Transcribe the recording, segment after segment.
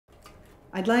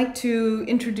I'd like to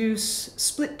introduce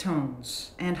split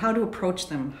tones and how to approach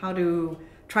them, how to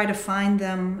try to find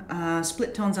them.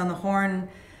 Split tones on the horn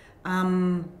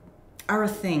are a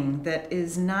thing that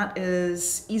is not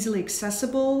as easily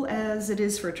accessible as it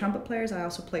is for trumpet players. I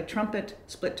also play trumpet.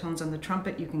 Split tones on the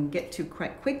trumpet you can get to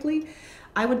quite quickly.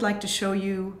 I would like to show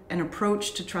you an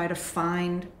approach to try to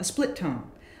find a split tone.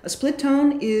 A split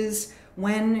tone is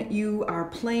when you are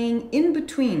playing in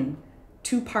between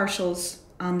two partials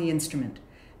on the instrument.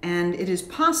 And it is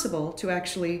possible to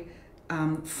actually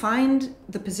find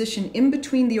the position in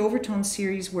between the overtone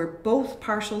series where both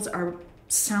partials are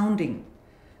sounding.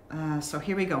 So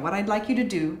here we go. What I'd like you to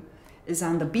do is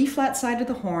on the B flat side of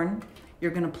the horn, you're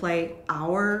going to play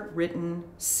our written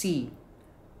C.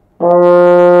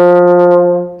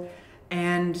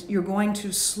 And you're going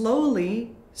to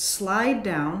slowly slide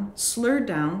down, slur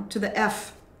down to the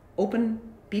F, open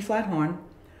B flat horn.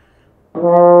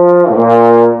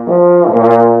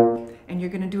 And you're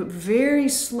going to do it very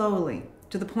slowly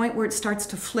to the point where it starts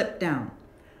to flip down.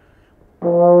 I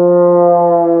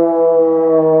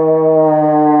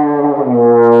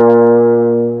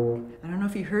don't know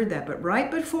if you heard that, but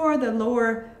right before the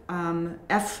lower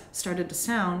F started to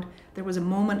sound, there was a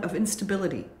moment of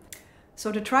instability.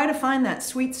 So to try to find that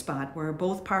sweet spot where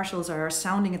both partials are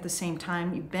sounding at the same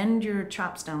time, you bend your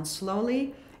chops down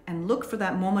slowly and look for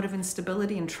that moment of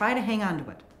instability and try to hang on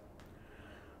to it.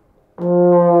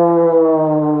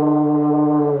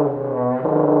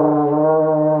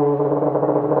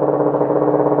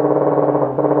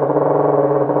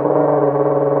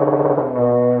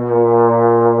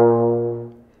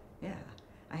 Yeah,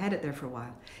 I had it there for a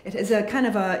while. It is a kind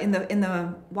of a,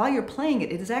 while you're playing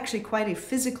it, it is actually quite a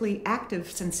physically active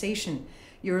sensation.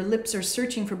 Your lips are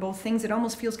searching for both things. It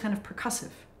almost feels kind of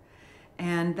percussive.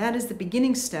 And that is the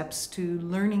beginning steps to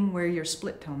learning where your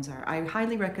split tones are. I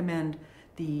highly recommend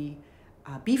the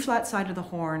B flat side of the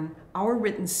horn, our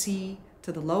written C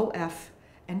to the low F,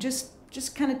 and just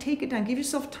kind of take it down. Give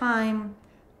yourself time.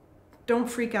 Don't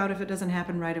freak out if it doesn't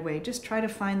happen right away. Just try to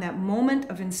find that moment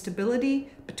of instability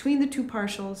between the two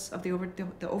partials of the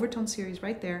overtone series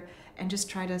right there, and just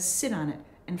try to sit on it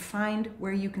and find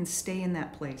where you can stay in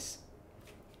that place.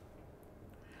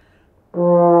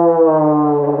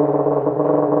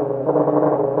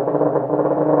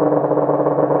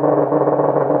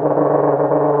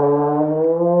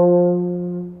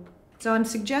 So I'm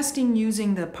suggesting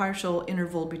using the partial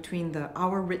interval between the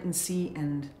our written C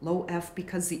and low F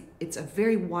because it's a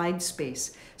very wide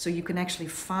space, so you can actually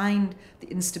find the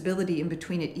instability in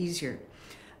between it easier.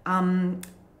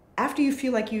 After you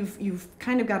feel like you've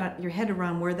kind of got your head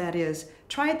around where that is,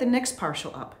 try it the next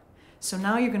partial up. So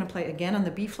now you're going to play again on the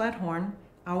B flat horn,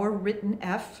 our written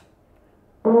F,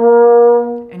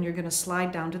 and you're going to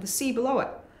slide down to the C below it.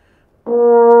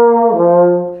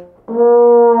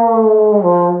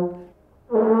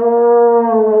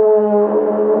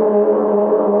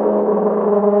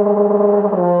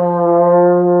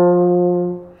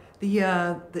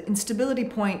 The instability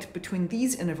point between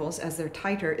these intervals, as they're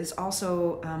tighter, is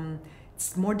also,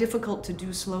 it's more difficult to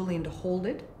do slowly and to hold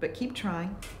it, but keep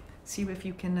trying. See if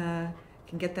you can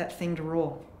get that thing to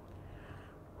roll.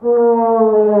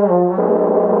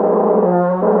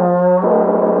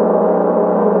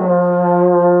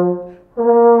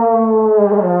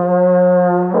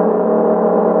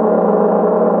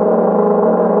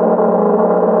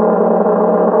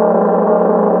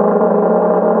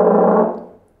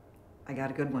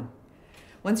 Good one.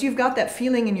 Once you've got that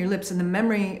feeling in your lips and the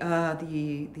memory,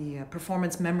 the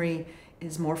performance memory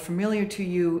is more familiar to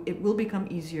you, it will become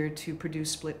easier to produce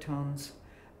split tones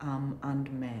on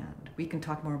demand. We can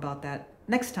talk more about that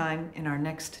next time in our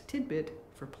next tidbit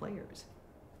for players.